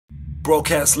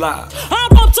broadcast live. I'm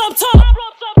roped up top.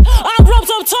 I'm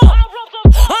roped up top.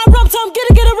 I'm roped up, get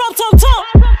it roped up top.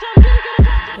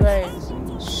 Right.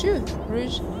 Shoot,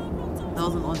 Rouge. That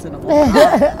was an answer number one.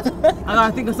 I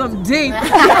gotta think of something deep.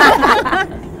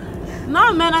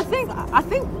 No, man, I think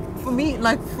for me,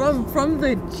 like from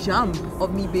the jump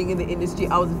of me being in the industry,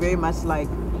 I was very much like,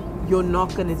 you're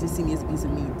not gonna just see me as a piece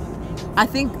of meat. I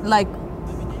think like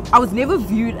I was never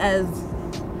viewed as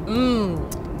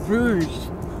Rouge,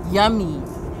 yummy,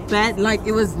 bad. Like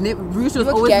it was Rouge was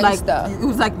always gangster. like, it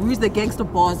was like Rouge the gangster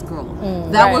boss girl.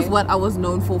 That was what I was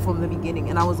known for from the beginning,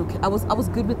 and I was okay. I was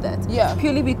good with that. Yeah.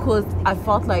 Purely because I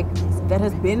felt like that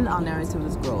has been our narrative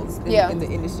as girls in the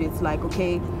industry. It's like,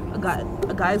 okay, a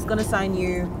guy's gonna sign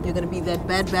you. You're gonna be that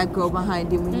bad girl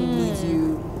behind him when he needs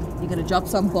you. You're gonna drop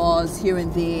some bars here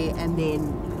and there, and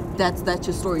then that's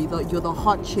your story. You're the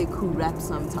hot chick who raps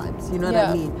sometimes. You know what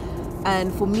I mean?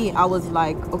 And for me, I was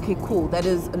like, okay, cool. That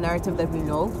is a narrative that we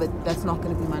know, but that's not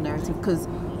going to be my narrative, because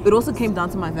it also came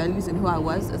down to my values and who I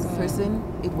was as a person.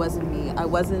 It wasn't me. I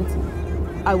wasn't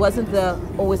the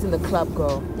always in the club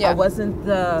girl. I wasn't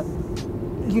the,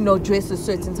 dress a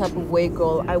certain type of way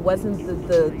girl. I wasn't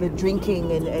the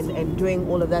drinking and doing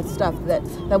all of that stuff.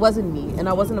 That wasn't me. And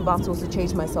I wasn't about to also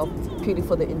change myself purely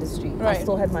for the industry. Right. I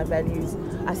still had my values.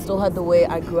 I still had the way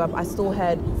I grew up. I still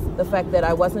had the fact that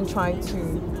I wasn't trying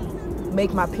to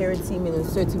make my parents seem in a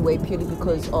certain way purely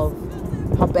because of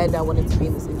how bad I wanted to be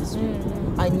in this industry.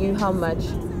 I knew how much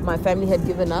my family had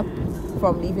given up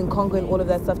from leaving Congo and all of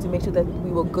that stuff to make sure that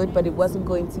we were good, but it wasn't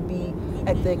going to be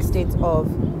at the extent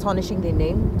of tarnishing their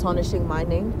name, tarnishing my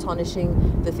name,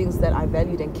 tarnishing the things that I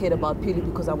valued and cared about purely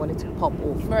because I wanted to pop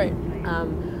off. Right.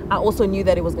 I also knew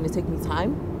that it was going to take me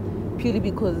time, purely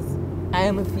because I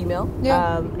am a female.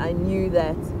 I knew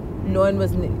that no one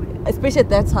was, especially at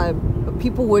that time,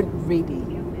 people weren't ready.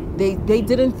 They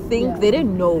didn't think, they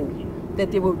didn't know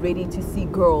that they were ready to see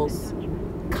girls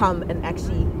come and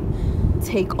actually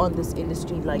take on this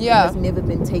industry like it has never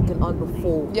been taken on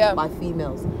before by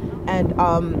females. And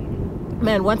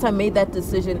man, once I made that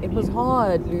decision, it was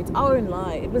hard, Lutz. I won't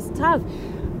lie, it was tough.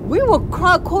 We were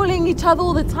calling each other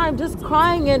all the time, just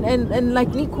crying and like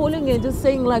me calling and just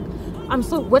saying like,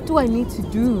 what do I need to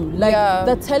do? Like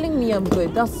they're telling me I'm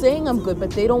good, they're saying I'm good, but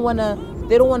they don't wanna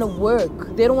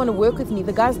work. They don't want to work with me.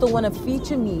 The guys don't want to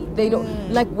feature me. They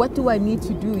don't, like, what do I need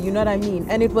to do? You know what I mean?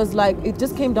 And it was like, it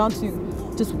just came down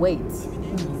to just wait.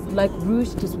 Like,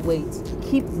 Rouge, just wait.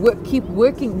 Keep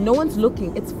working. No one's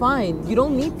looking. It's fine. You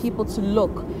don't need people to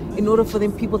look in order for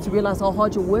people to realize how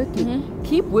hard you're working.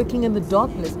 Keep working in the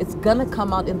darkness. It's gonna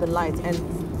come out in the light. And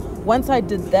once I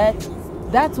did that,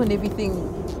 that's when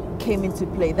everything came into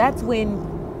play. That's when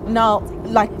now,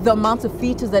 like, the amount of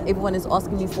features that everyone is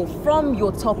asking me for from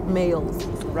your top males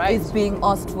is being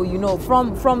asked for,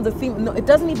 from the female. No, it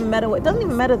doesn't even matter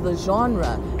the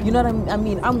genre. You know what I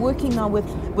mean? I'm working now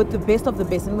with the best of the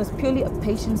best, and it was purely a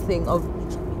patience thing of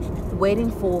waiting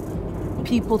for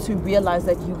people to realize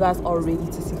that you guys are ready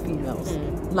to see females.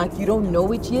 Like, you don't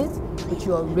know it yet, but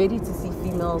you are ready to see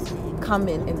females come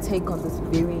in and take on this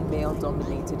very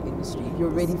male-dominated industry. You're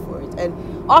ready for it.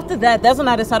 And after that, that's when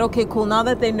I decided, okay, cool, now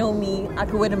that they know me, I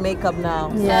can wear the makeup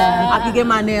now. I can get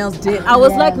my nails did. I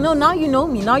was like, no, now you know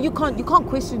me. Now you can't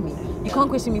question me. You can't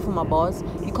question me for my bars.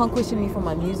 You can't question me for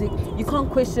my music. You can't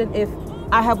question if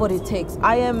I have what it takes.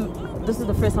 This is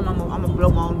the first time I'm gonna blow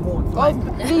my own horn.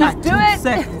 Please do it.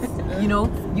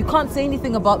 Seconds, you can't say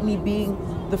anything about me being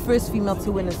the first female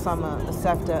to win a summer, a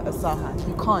SAFTA, a Saha.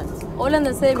 You can't. All in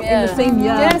the same year. In the same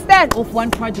year. You understand? Of one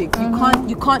project. You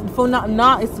can't. For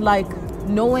now it's like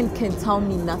no one can tell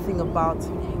me nothing about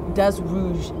does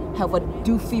Rouge have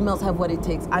do females have what it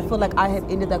takes. I feel like I have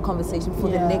ended that conversation for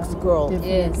the next girl.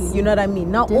 Yes. You know what I mean?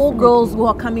 Now all girls who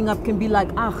are coming up can be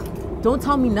like, don't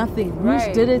tell me nothing. Rouge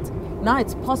did it. Now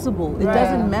it's possible. It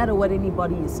doesn't matter what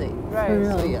anybody is saying. Right. For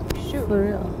real. So yeah. Shoot. For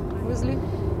real. Moozlie?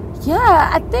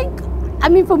 Yeah, I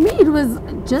mean, for me, it was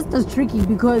just as tricky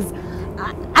because,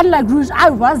 unlike Rouge, I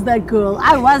was that girl.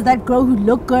 I was that girl who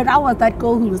looked good. I was that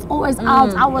girl who was always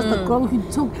out. I was the girl who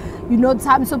took,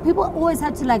 time. So people always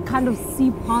had to like kind of see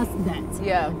past that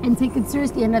and take it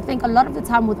seriously. And I think a lot of the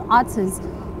time with artists,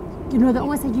 they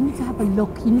always say you need to have a look,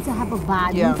 you need to have a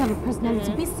vibe, you need to have a personality,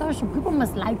 to be social, people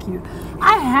must like you.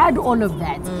 I had all of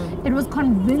that. It was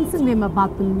convincing them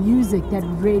about the music that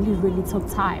really, really took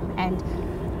time. And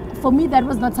for me, that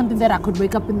was not something that I could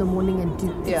wake up in the morning and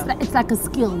do. It's like a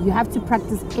skill. You have to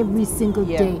practice every single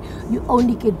day. You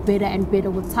only get better and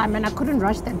better with time. And I couldn't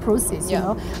rush that process, you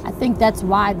know. I think that's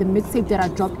why the mixtape that I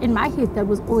dropped, in my head, that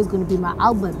was always going to be my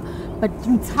album. But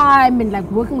through time and like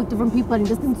working with different people and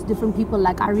listening to different people,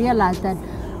 like I realized that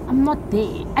I'm not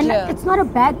there. And it's not a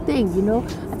bad thing, you know.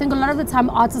 I think a lot of the time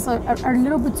artists are a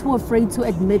little bit too afraid to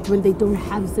admit when they don't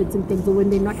have certain things or when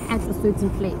they're not at a certain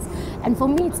place. And for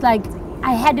me, it's like,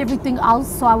 I had everything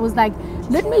else, so I was like,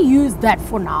 let me use that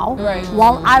for now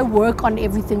while I work on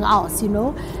everything else, you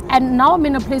know. And now I'm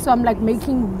in a place where I'm like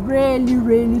making really,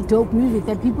 really dope music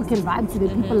that people can vibe to,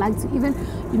 that people like to. Even,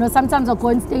 you know, sometimes I'll go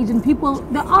on stage and people,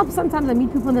 sometimes I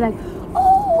meet people and they're like,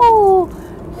 oh,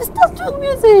 you still doing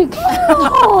music.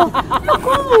 Oh,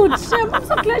 you're good, Shem. I'm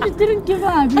so glad you didn't give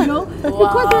up, you know?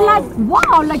 Because they're like,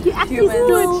 wow, like you actually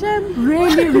still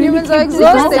really, really Humans are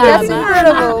exhausting. That's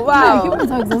incredible. Wow. Yeah,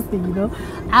 humans are exhausting, you know?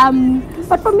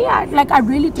 But for me, I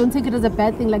really don't take it as a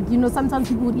bad thing. Like, you know, sometimes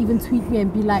people would even tweet me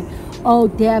and be like, oh,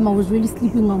 damn, I was really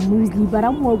sleeping on Moozlie, but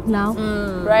I'm woke now.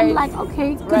 I'm like,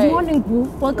 okay, good morning, boo.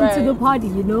 Welcome to the party,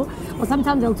 you know? Or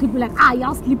sometimes they'll tweet me like,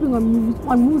 y'all sleeping on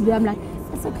Moozlie. I'm like,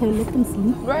 it's okay, let them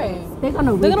sleep. They're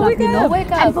gonna wake up, you know.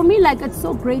 And for me, like, it's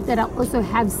so great that I also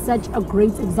have such a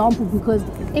great example because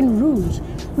in Rouge,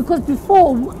 because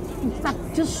before it's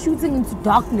like just shooting into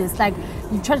darkness, like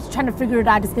you're trying to figure it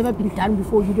out. It's never been done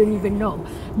before. You don't even know.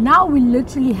 Now we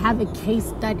literally have a case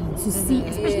study to see,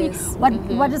 especially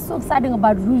what is so exciting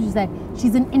about Rouge is that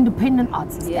she's an independent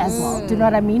artist as well. Do you know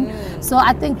what I mean? So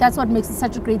I think that's what makes it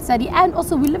such a great study. And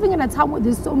also we're living in a time where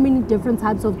there's so many different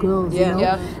types of girls, you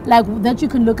know, like that you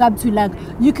can look up to. Like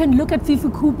you can look at Fifi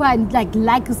Cooper and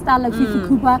like a style like Fifi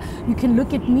Cooper. You can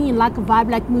look at me and like a vibe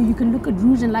like me. You can look at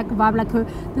Rouge and like a vibe like her.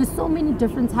 There's so many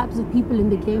different types of people in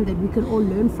the game that we can all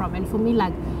learn from. And for me,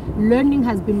 like, learning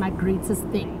has been my greatest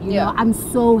thing. You know, I'm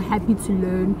so happy to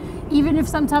learn, even if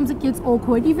sometimes it gets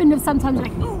awkward, even if sometimes you're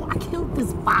like, oh, I killed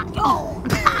this bar, yo.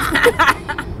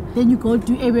 Then you go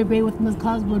do ABB with Miss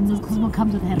Cosmo, and Miss Cosmo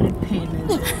comes with her red pen.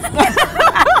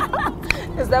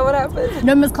 Is that what happened?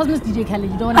 No, Miss Cosmo's DJ Kelly.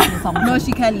 You don't want to hear something. No,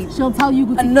 she can. She'll tell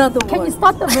you. Another Can one. you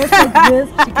start the verse like this?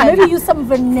 Maybe use some of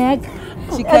her neck.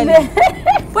 She can.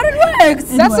 But it works.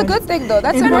 That's a good thing, though.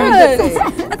 That's a very good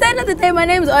thing. At the end of the day, my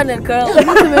name's on it, girl. We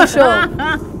need to make sure.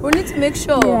 We need to make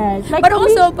sure. Yeah, like but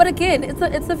also, but again,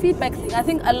 it's a feedback thing. I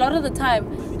think a lot of the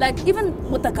time, like even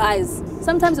with the guys,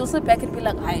 sometimes you'll sit back and be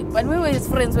like, "Hi, when we were his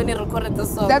friends when he recorded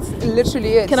this song." That's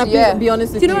literally it. Can I please be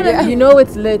honest with you? Do you know what I mean? You know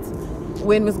it's lit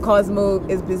when Miss Cosmo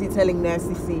is busy telling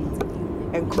Nasty Seed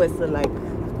and Quest are like,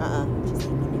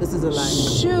 this is a lie.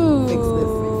 Shoot. Fix this.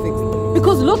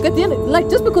 Because look, at the end, like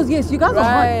just because yes, you guys are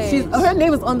hot. Her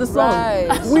name is on the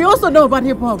song. We also know about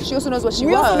hip hop. She also knows what she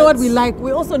We wants. also know what we like.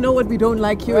 We also know what we don't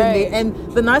like here and there. And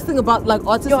the nice thing about like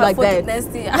artists like that.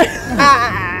 Nasty.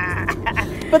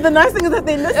 But the nice thing is that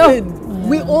they listen.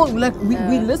 We all like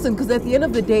we listen because at the end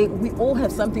of the day, we all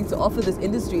have something to offer this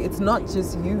industry. It's not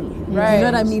just you. You know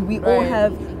what I mean? We all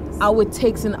have our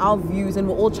takes and our views, and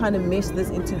we're all trying to mesh this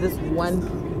into this one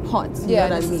pot. You know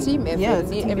what I mean? It's a team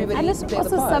effort. Everybody And needs it's to play the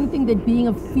also part. something that being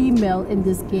a female in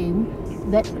this game,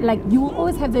 that like you will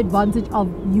always have the advantage of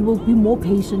you will be more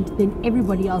patient than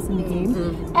everybody else in the game,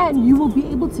 and you will be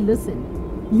able to listen.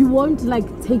 You won't like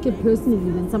take it personally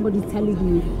when somebody's telling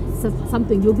you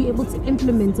something. You'll be able to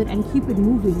implement it and keep it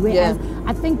moving. Whereas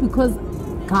I think because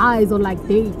guys are like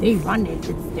they run it,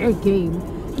 it's their game.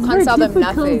 It's Can't tell them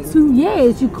difficult nothing.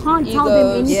 you can't tell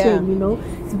them Egos, anything. You know,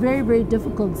 it's very, very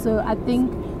difficult. So I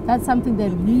think that's something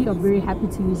that we are very happy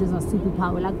to use as our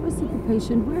superpower. Like we're super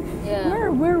patient.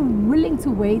 We're willing to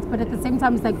wait, but at the same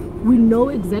time, it's like we know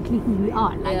exactly who we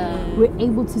are. Like we're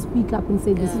able to speak up and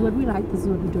say, this is what we like, this is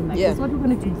what we don't like, this is what we're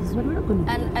gonna do, this is what we're not gonna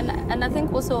do. And I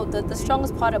think also the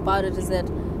strongest part about it is that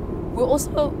we're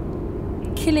also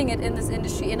killing it in this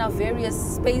industry in our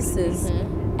various spaces.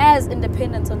 As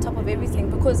independents on top of everything,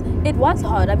 because it was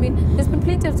hard. I mean, there's been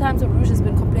plenty of times where Rouge has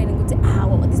been complaining,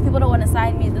 well, these people don't want to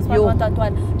sign me, this one, that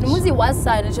one. Moozlie was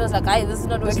signed and she was like, this is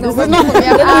not working. This is not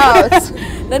working out.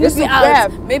 Let me be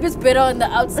out. Maybe it's better on the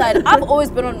outside. I've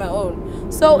always been on my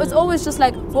own. So it's always just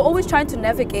like, we're always trying to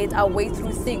navigate our way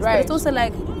through things. But it's also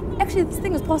like, actually this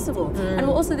thing is possible. And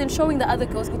we're also then showing the other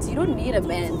girls, you don't need a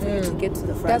man for you to get to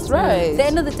the front. That's right. At the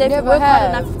end of the day, if you work hard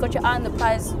enough, you've got your eye on the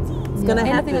prize,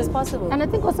 anything is possible. And I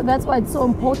think also that's why it's so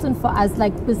important for us,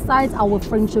 like besides our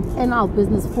friendship and our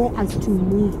business, for us to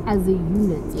move as a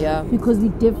unit. Because we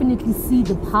definitely see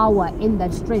the power in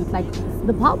that strength. Like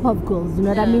the Powerpuff Girls, you know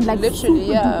what I mean? Like literally,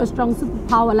 super duper strong, super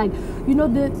power. Like, you know,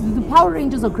 the Power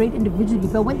Rangers are great individually,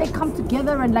 but when they come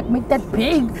together and like make that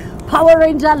big Power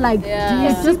Ranger, like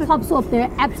it just pops off.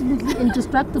 They're absolutely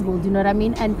indestructible, do you know what I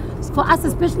mean? And for us,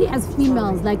 especially as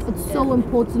females, like it's so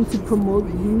important to promote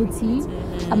unity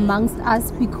amongst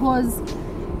us, because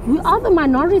we are the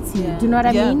minority. Do you know what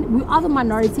I mean? We are the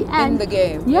minority and in the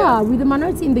game. We're the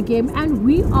minority in the game, and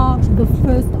we are the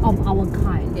first of our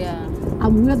kind.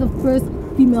 And we're the first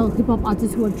female hip hop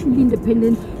artists who are truly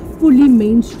independent, fully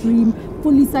mainstream,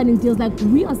 fully signing deals. Like,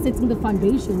 we are setting the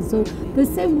foundation. So the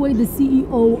same way the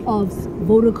CEO of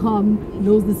Vodacom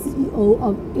knows the CEO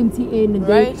of MTN,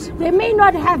 and they may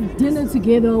not have dinner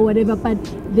together or whatever, but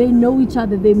they know each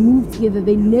other, they move together,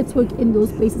 they network in those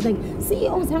spaces. Like,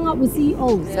 CEOs hang out with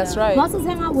CEOs. That's right. Bosses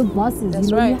hang out with bosses. That's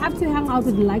you know, right. you have to hang out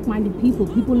with like-minded people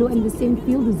who are in the same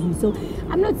field as you. So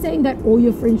I'm not saying that all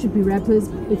your friends should be rappers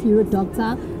if you're a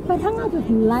doctor, but hang out with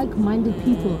like-minded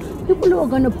people who are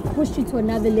going to push you to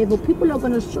another level, people who are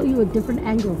going to show you a different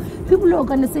angle, people who are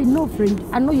going to say, no friend,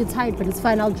 I know you're tired, but it's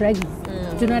fine, I'll drag you.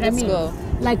 Do you know what I mean? Go.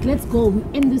 Like, let's go, we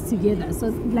end this together. So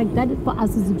like, that for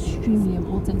us is extremely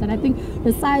important. And I think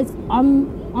besides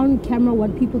on camera,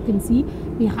 what people can see,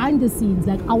 behind the scenes,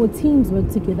 like, our teams work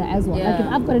together as well. Like, if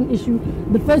I've got an issue,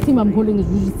 the first team I'm calling is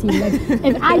Ruby's team. Like,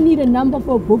 if I need a number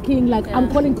for a booking, like, I'm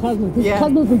calling Cosmo, because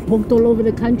Cosmo's been booked all over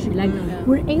the country. Like,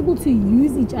 we're able to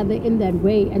use each other in that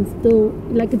way, and still,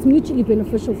 like, it's mutually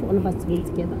beneficial for all of us to work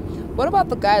together. What about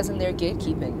the guys and their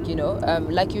gatekeeping? You know,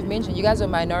 like you've mentioned, you guys are a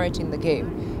minority in the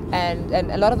game, and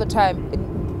a lot of the time,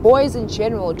 boys in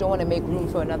general don't want to make room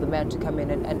for another man to come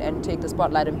in and take the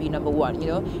spotlight and be number one. You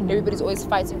know, everybody's always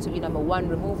fighting to be number one,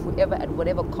 remove whoever at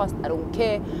whatever cost. I don't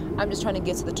care. I'm just trying to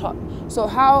get to the top. So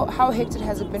how hectic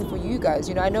has it been for you guys?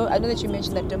 You know, I know that you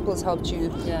mentioned that Dimples helped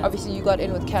you. Obviously, you got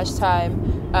in with Cash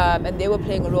Time, and they were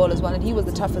playing a role as well, and he was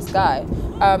the toughest guy.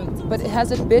 But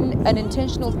has it been an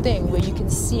intentional thing where you can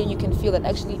see and you can feel that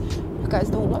actually you guys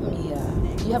don't want me here?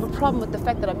 You have a problem with the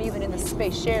fact that I'm even in this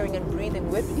space sharing and breathing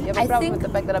with you. You have a problem with the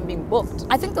fact that I'm being booked.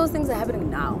 I think those things are happening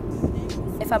now,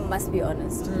 if I must be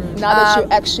honest. Now that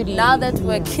you're actually... Now that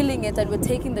we're killing it and we're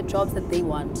taking the jobs that they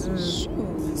want.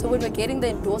 So when we're getting the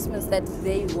endorsements that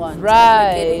they want, and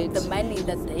we're getting the money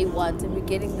that they want, and we're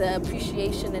getting the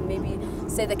appreciation and maybe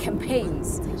say the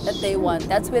campaigns that they want,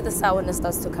 that's where the sourness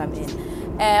starts to come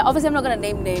in. Obviously I'm not going to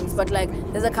name names, but like,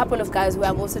 there's a couple of guys where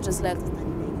I'm also just like,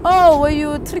 oh, were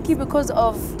you tricky because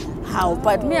of how?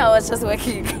 But me, I was just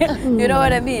working. You know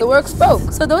what I mean? The work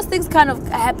spoke. So those things kind of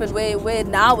happen where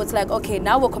now it's like, okay,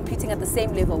 now we're competing at the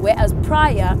same level. Whereas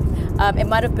prior, it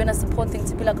might have been a support thing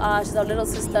to be like, she's our little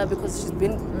sister because she's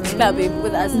been clubbing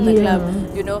with us in the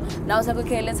club, you know. Now it's like,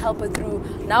 okay, let's help her through.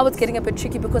 Now it's getting a bit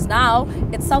tricky because now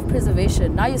it's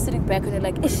self-preservation. Now you're sitting back and you're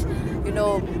like, ish, you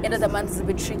know, end of the month is a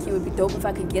bit tricky. It would be dope if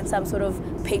I could get some sort of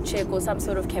paycheck or some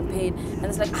sort of campaign. And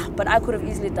it's like, but I could have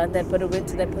easily done that, but it went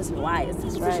to that person. Why? Is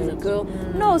this because she's a girl?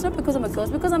 No, it's not because I'm a girl.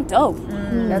 It's because I'm dope.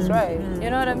 That's right.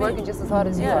 You know what I mean? Working just as hard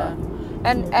as you are.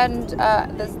 And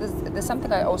there's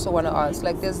something I also want to ask.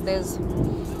 Like, there's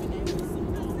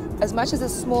as much as the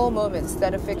small moments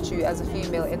that affect you as a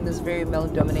female in this very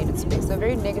male-dominated space, they're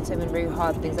very negative and very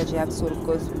hard things that you have to sort of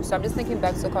go through. So I'm just thinking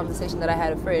back to a conversation that I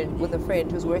had with a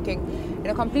friend who's working in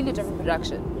a completely different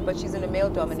production, but she's in a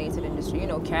male-dominated industry. You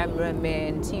know,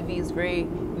 cameramen, TV is very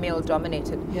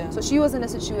male-dominated. So she was in a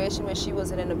situation where she was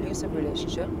in an abusive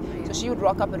relationship. So she would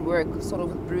rock up at work sort of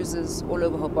with bruises all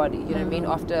over her body, you know what I mean,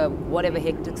 after whatever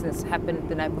hecticness happened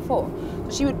the night before.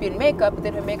 So she would be in makeup, but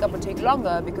then her makeup would take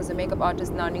longer because the makeup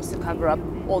artist now needs to cover up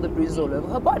all the bruises all over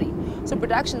her body. So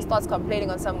production starts complaining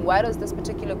on why does this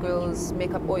particular girl's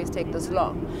makeup always take this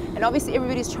long? And obviously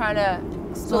everybody's trying to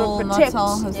sort of protect,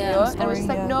 you know, and it was just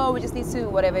like, no, we just need to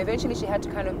whatever. Eventually she had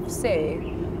to kind of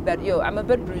say that, I'm a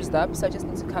bit bruised up, so I just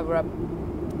need to cover up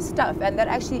stuff. And that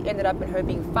actually ended up in her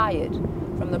being fired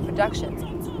from the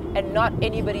production. And not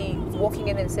anybody walking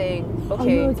in and saying,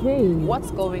 okay,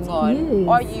 what's going on?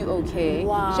 Are you okay?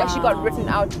 Wow. She actually got written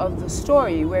out of the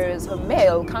story, whereas her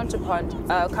male counterpart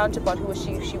who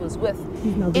she was with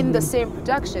in the same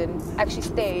production actually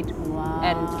stayed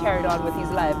and carried on with his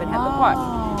life and had the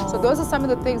part. So those are some of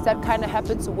the things that kind of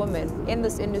happen to women in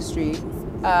this industry,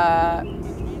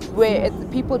 where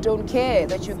people don't care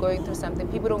that you're going through something.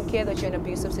 People don't care that you're in an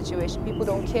abusive situation. People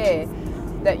don't care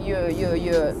that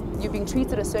you're being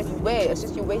treated a certain way. It's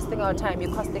just, you're wasting our time,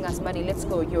 you're costing us money, let's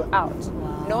go, you're out.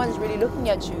 No one's really looking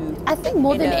at you. I think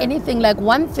more than anything, like,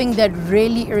 one thing that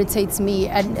really irritates me,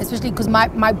 and especially because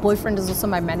my boyfriend is also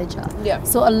my manager.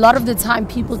 So a lot of the time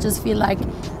people just feel like,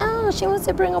 she wants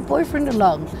to bring a boyfriend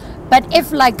along. But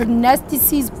if like Nasty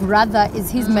C's brother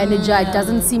is his manager, it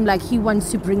doesn't seem like he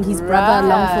wants to bring his brother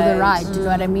along for the ride. Do you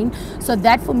know what I mean? So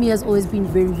that for me has always been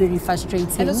very, very frustrating.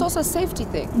 And it's also a safety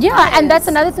thing. Yeah, and that's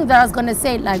another thing that I was gonna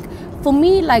say. Like, for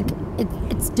me, like,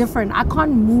 it's different. I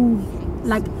can't move,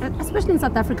 like, especially in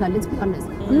South Africa, let's be honest.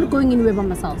 I'm not going anywhere by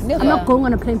myself. I'm not going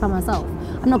on a plane by myself.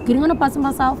 I'm not getting on a bus by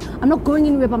myself. I'm not going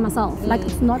anywhere by myself. Like,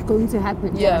 it's not going to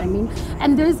happen. You know what I mean?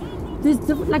 And there's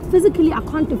different, like physically I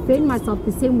can't defend myself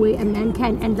the same way a man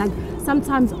can, and like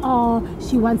sometimes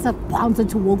she wants a bouncer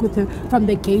to walk with her from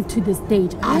the gate to the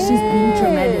stage. She's being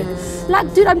dramatic.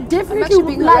 Like, dude, I'm definitely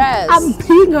being harassed. I'm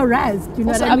being harassed. You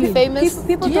know Also, what I mean? famous.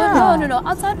 People don't. No.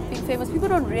 Outside of being famous, people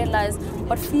don't realize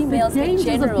what females in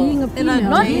general. Of being a female.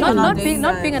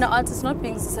 Not being an artist, not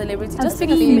being a celebrity, just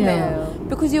being a female.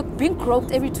 Because you're being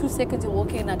groped every 2 seconds you're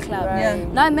walking in a club. Right.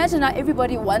 Now imagine now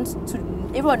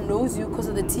everyone knows you because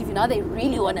of the TV. Now they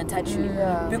really want to touch you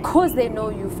because they know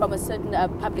you from a certain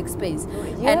public space.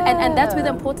 And that's where the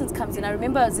importance comes in. I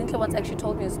remember Zintle once actually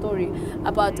told me a story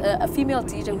about a female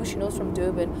DJ who she knows from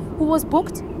Durban who was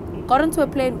booked, got onto a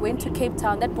plane, went to Cape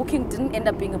Town. That booking didn't end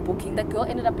up being a booking. That girl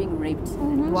ended up being raped.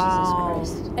 Wow.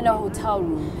 Jesus Christ. In a hotel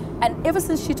room. And ever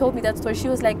since she told me that story, she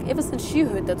was like, ever since she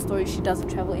heard that story, she doesn't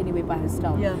travel anywhere by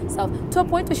herself. To a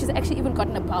point where she's actually even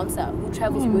gotten a bouncer who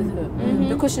travels with her.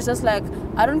 Because she's just like,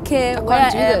 I don't care where I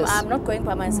am, I'm not going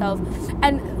by myself.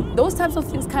 And those types of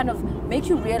things kind of make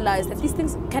you realize that these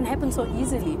things can happen so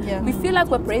easily. We feel like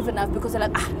we're brave enough because we're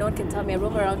like, no one can tell me, I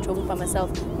roam around Joburg by myself.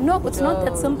 No, it's not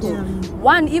that simple.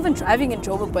 One, even driving in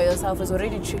Joburg by yourself is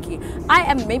already tricky. I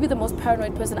am maybe the most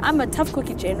paranoid person. I'm a tough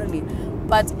cookie generally,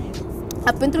 but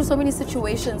I've been through so many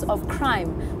situations of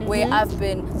crime where I've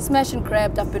been smashed and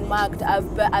grabbed, I've been mugged,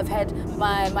 I've had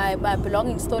my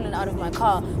belongings stolen out of my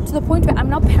car, to the point where I'm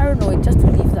now paranoid just to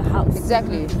leave the house.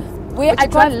 Exactly. Where I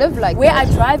can't live like where that.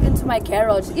 I drive into my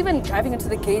garage, even driving into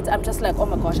the gates, I'm just like, oh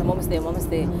my gosh, I'm almost there.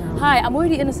 Hi, I'm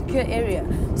already in a secure area.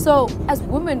 So as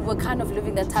women, we're kind of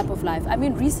living that type of life. I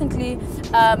mean, recently,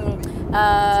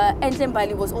 Entlem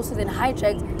Bali was also then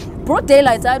hijacked. Broad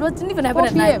daylight, it didn't even happen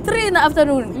at night. 3 in the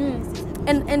afternoon.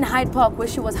 In Hyde Park, where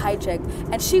she was hijacked,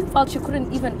 and she felt she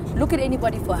couldn't even look at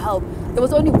anybody for help. There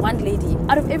was only one lady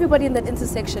out of everybody in that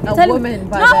intersection. A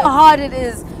woman. How hard it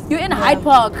is. You're in Hyde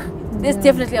Park. There's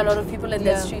definitely a lot of people in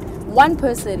that street. One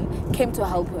person came to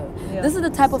help her. This is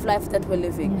the type of life that we're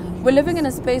living. We're living in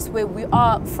a space where we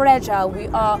are fragile. We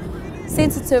are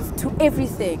sensitive to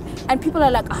everything, and people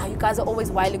are like, you guys are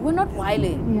always whiling. We're not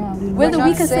whiling. We're the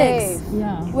weaker sex.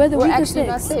 We're the weaker actually sex.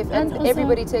 not safe, and also,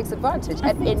 everybody takes advantage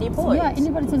at any point. Yeah,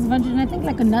 anybody takes advantage. And I think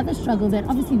like another struggle that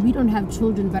obviously we don't have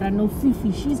children, but I know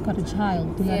Fifi, she's got a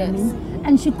child, you know what I mean?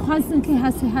 And she constantly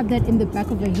has to have that in the back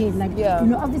of her head. Like, you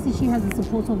know, obviously she has the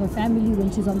support of her family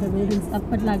when she's on the road and stuff,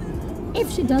 but like,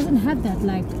 if she doesn't have that,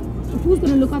 like, who's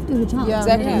going to look after the child?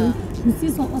 Exactly.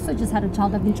 Luciso also just had a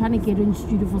child. I've been trying to get her in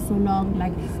studio for so long.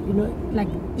 Like, you know, like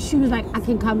she was like, I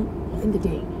can come in the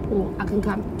day, or I can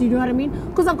come. Do you know what I mean?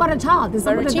 Because I've got a child. There's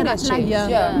something routine that has like,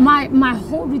 changed. my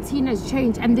whole routine has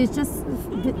changed, and there's just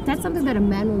that's something that a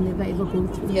man will never ever go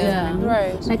through. You know what I mean?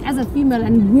 Right. Like as a female,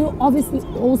 and we're obviously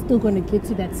all still going to get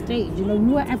to that stage. You know,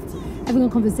 we were having a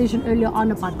conversation earlier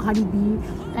on about Cardi B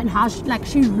and how she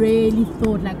really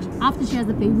thought like after she has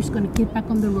the baby she's going to get back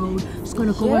on the road, she's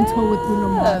going to go on tour with Bruno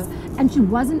Mars, and she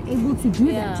wasn't able to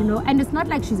do that, you know. And it's not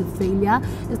like she's a failure,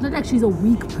 it's not like she's a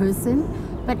weak person,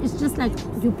 but it's just like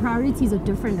your priorities are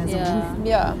different as a woman.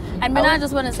 And I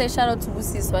just want to say shout out to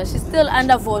Busiswa. She's still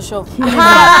under Vosho.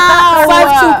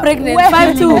 5'2" pregnant,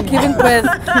 5'2" giving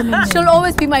birth. She'll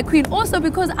always be my queen. Also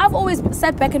because I've always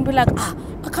sat back and be like,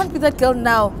 I can't be that girl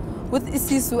now with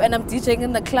Isisu and I'm DJing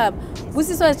in the club.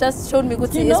 Busiswa has just shown me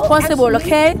it's possible,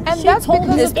 okay? And that's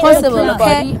because it's possible,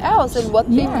 everybody else and what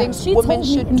they think women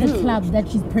should do. In the club that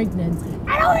she's pregnant.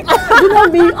 I don't you know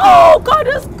me. Oh God,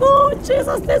 it's good.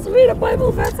 Jesus, let's read a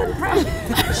Bible verse and pray.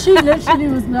 She literally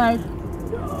was like,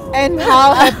 and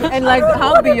how happy, and like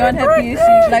how beyond happy is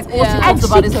she? Like all she talks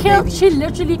about is her baby. She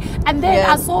literally, and then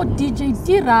I saw DJ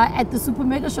Tira at the Super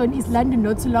Mega Show in East London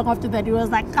not too long after that. He was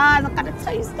like, guys, I'm gonna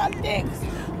tell you something.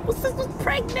 My sister's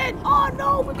pregnant. Oh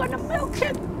no, we're gonna milk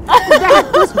him. They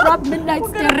had just dropped Midnight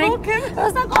Staring. I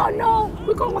was like, oh no,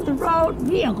 we're going on the road.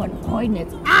 We are gonna coin it.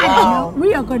 I don't know.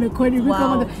 We are gonna coin it.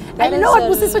 And you know what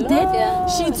Busiswa did?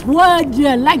 She twirled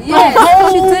like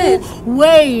that. She did.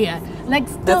 Way. Like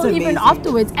still even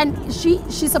afterwards, and she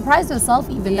surprised herself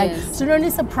even. Like she didn't only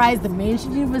surprise the men, she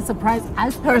didn't even surprise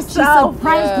us herself. She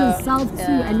surprised herself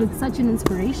too, and it's such an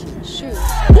inspiration. Shoot.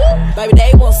 Baby,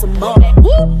 they want some more.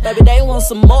 Baby, they want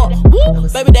some more.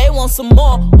 Baby, they want some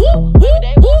more.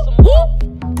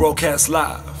 Broadcast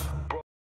live